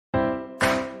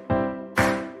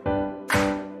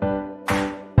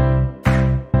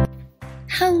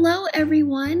Hello,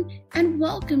 everyone, and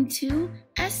welcome to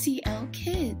SEL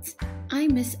Kids.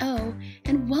 I'm Miss O,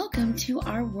 and welcome to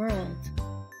our world.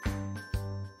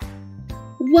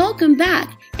 Welcome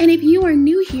back, and if you are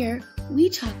new here, we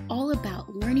talk all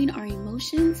about learning our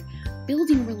emotions,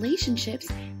 building relationships,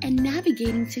 and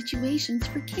navigating situations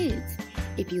for kids.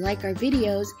 If you like our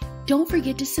videos, don't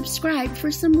forget to subscribe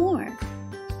for some more.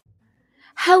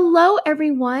 Hello,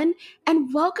 everyone,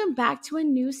 and welcome back to a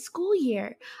new school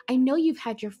year. I know you've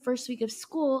had your first week of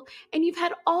school, and you've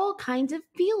had all kinds of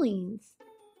feelings.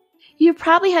 You've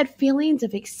probably had feelings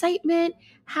of excitement,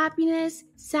 happiness,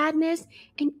 sadness,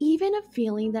 and even a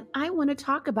feeling that I want to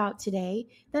talk about today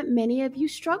that many of you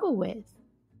struggle with.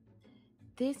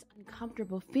 This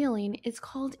uncomfortable feeling is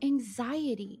called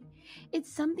anxiety.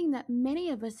 It's something that many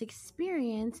of us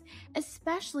experience,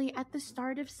 especially at the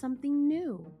start of something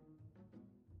new.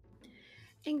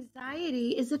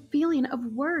 Anxiety is a feeling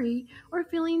of worry or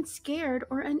feeling scared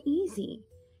or uneasy.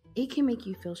 It can make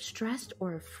you feel stressed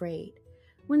or afraid.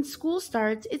 When school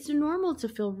starts, it's normal to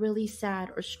feel really sad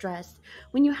or stressed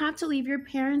when you have to leave your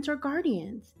parents or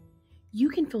guardians. You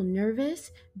can feel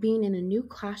nervous being in a new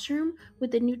classroom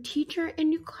with a new teacher and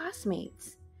new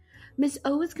classmates. Miss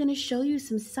O is going to show you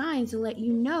some signs to let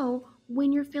you know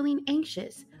when you're feeling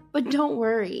anxious. But don't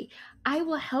worry, I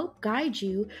will help guide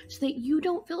you so that you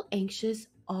don't feel anxious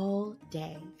all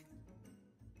day.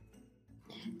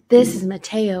 This is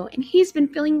Mateo, and he's been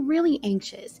feeling really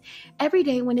anxious. Every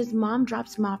day when his mom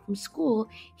drops him off from school,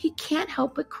 he can't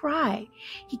help but cry.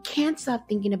 He can't stop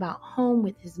thinking about home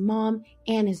with his mom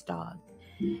and his dog.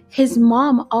 His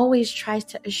mom always tries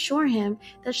to assure him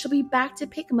that she'll be back to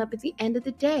pick him up at the end of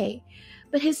the day,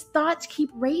 but his thoughts keep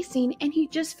racing and he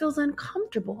just feels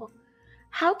uncomfortable.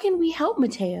 How can we help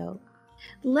Mateo?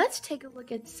 Let's take a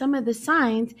look at some of the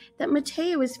signs that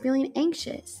Mateo is feeling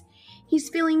anxious. He's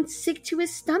feeling sick to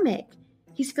his stomach.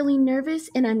 He's feeling nervous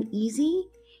and uneasy.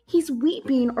 He's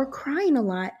weeping or crying a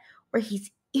lot, or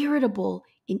he's irritable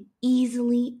and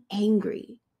easily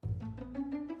angry.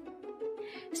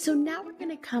 So now we're going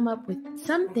to come up with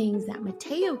some things that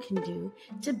Mateo can do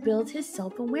to build his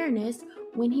self-awareness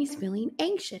when he's feeling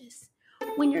anxious.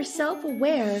 When you're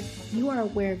self-aware, you are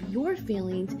aware of your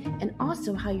feelings and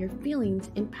also how your feelings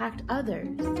impact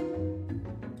others.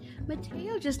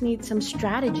 Mateo just needs some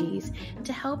strategies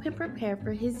to help him prepare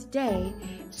for his day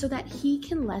so that he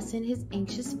can lessen his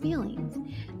anxious feelings.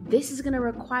 This is going to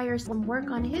require some work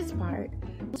on his part,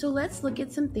 so let's look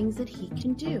at some things that he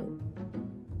can do.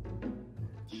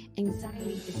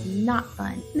 Anxiety is not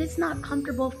fun and it's not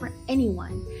comfortable for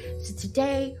anyone. So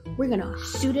today we're going to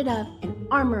suit it up and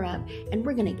armor up and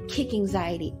we're going to kick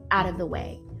anxiety out of the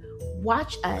way.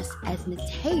 Watch us as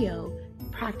Mateo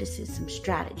practices some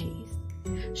strategies.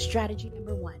 Strategy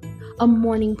number 1, a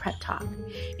morning prep talk.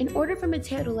 In order for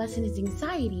Mateo to lessen his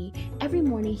anxiety, every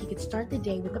morning he could start the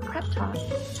day with a prep talk,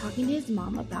 talking to his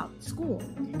mom about school.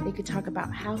 They could talk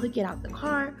about how he'll get out the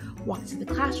car, walk to the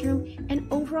classroom, and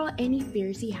overall any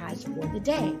fears he has for the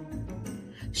day.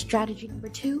 Strategy number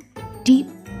 2, deep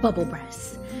bubble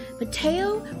breaths.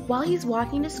 Mateo, while he's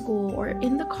walking to school or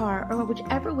in the car or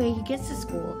whichever way he gets to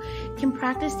school, can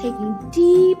practice taking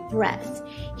deep breaths.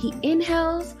 He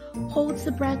inhales, holds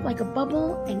the breath like a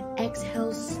bubble, and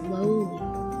exhales slowly.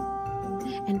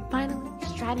 And finally,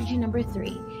 strategy number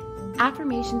 3,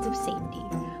 affirmations of safety.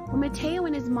 When Mateo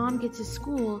and his mom get to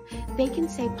school, they can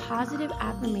say positive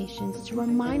affirmations to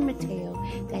remind Mateo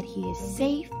that he is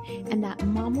safe and that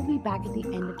mom will be back at the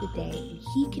end of the day and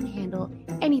he can handle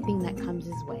anything that comes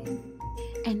his way.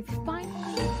 And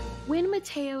finally, when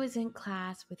Mateo is in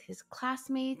class with his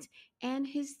classmates and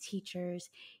his teachers,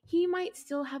 he might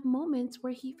still have moments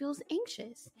where he feels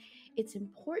anxious. It's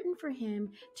important for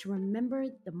him to remember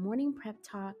the morning prep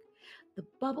talk, the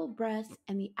bubble breaths,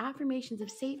 and the affirmations of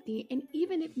safety, and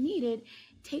even if needed,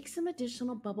 take some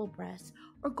additional bubble breaths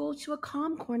or go to a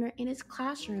calm corner in his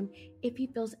classroom if he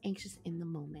feels anxious in the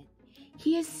moment.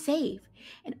 He is safe,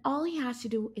 and all he has to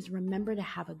do is remember to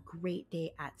have a great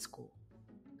day at school.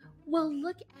 Well,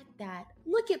 look at that.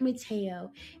 Look at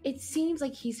Mateo. It seems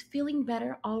like he's feeling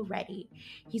better already.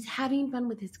 He's having fun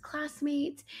with his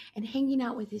classmates and hanging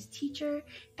out with his teacher,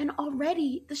 and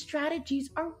already the strategies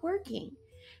are working.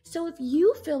 So if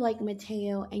you feel like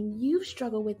Mateo and you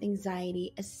struggle with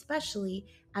anxiety, especially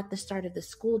at the start of the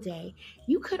school day,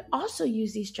 you could also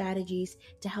use these strategies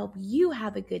to help you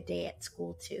have a good day at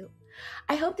school too.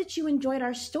 I hope that you enjoyed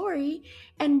our story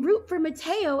and root for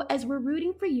Mateo as we're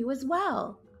rooting for you as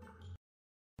well.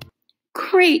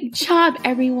 Great job,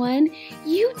 everyone.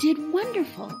 You did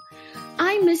wonderful. I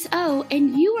I'm Miss O,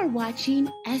 and you are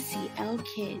watching SEL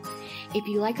Kids. If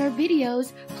you like our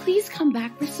videos, please come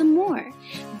back for some more.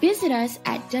 Visit us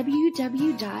at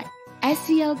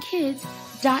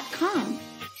www.selkids.com.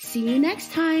 See you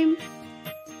next time.